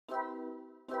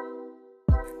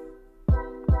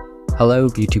Hello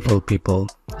beautiful people,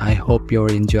 I hope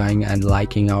you're enjoying and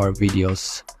liking our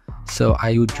videos. So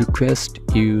I would request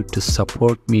you to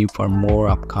support me for more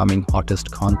upcoming hottest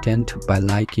content by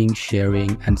liking,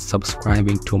 sharing and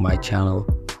subscribing to my channel.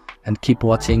 And keep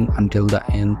watching until the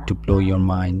end to blow your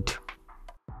mind.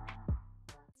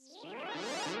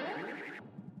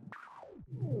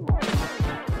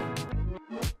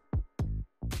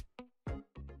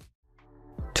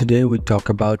 Today we talk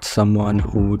about someone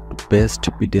who would best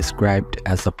be described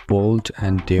as a bold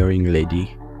and daring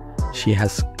lady. She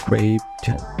has craved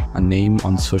a name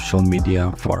on social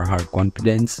media for her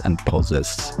confidence and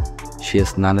poses. She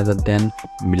is none other than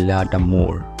Milada,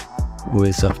 who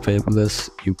is a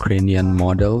fabulous Ukrainian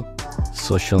model,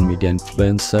 social media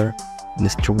influencer,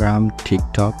 Instagram,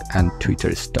 TikTok and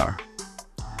Twitter star.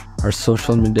 Her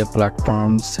social media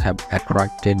platforms have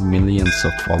attracted millions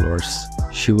of followers.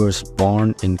 She was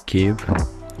born in Kyiv,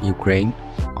 Ukraine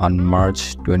on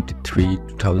March 23,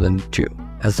 2002.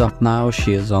 As of now,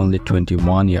 she is only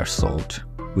 21 years old,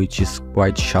 which is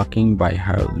quite shocking by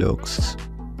her looks.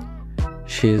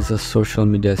 She is a social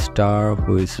media star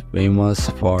who is famous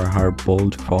for her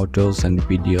bold photos and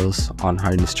videos on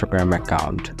her Instagram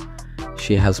account.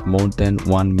 She has more than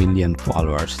 1 million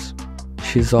followers.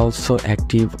 She is also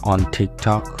active on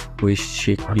TikTok, which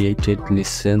she created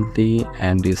recently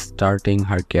and is starting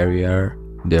her career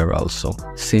there also.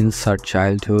 Since her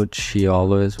childhood, she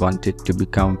always wanted to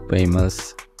become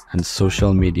famous, and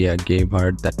social media gave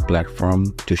her that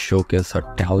platform to showcase her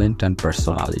talent and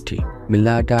personality.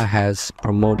 Milada has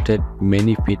promoted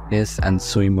many fitness and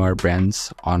swimwear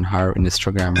brands on her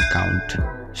Instagram account.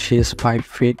 She is 5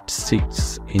 feet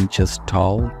 6 inches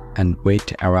tall and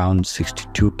weight around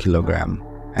 62 kilograms,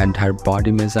 and her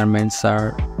body measurements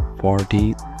are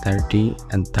 40, 30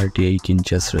 and 38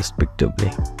 inches respectively.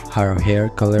 Her hair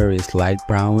color is light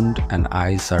brown and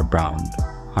eyes are brown.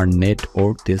 Her net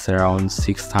worth is around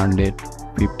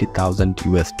 $650,000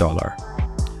 US.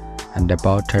 And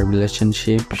about her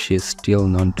relationship, she is still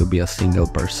known to be a single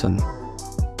person.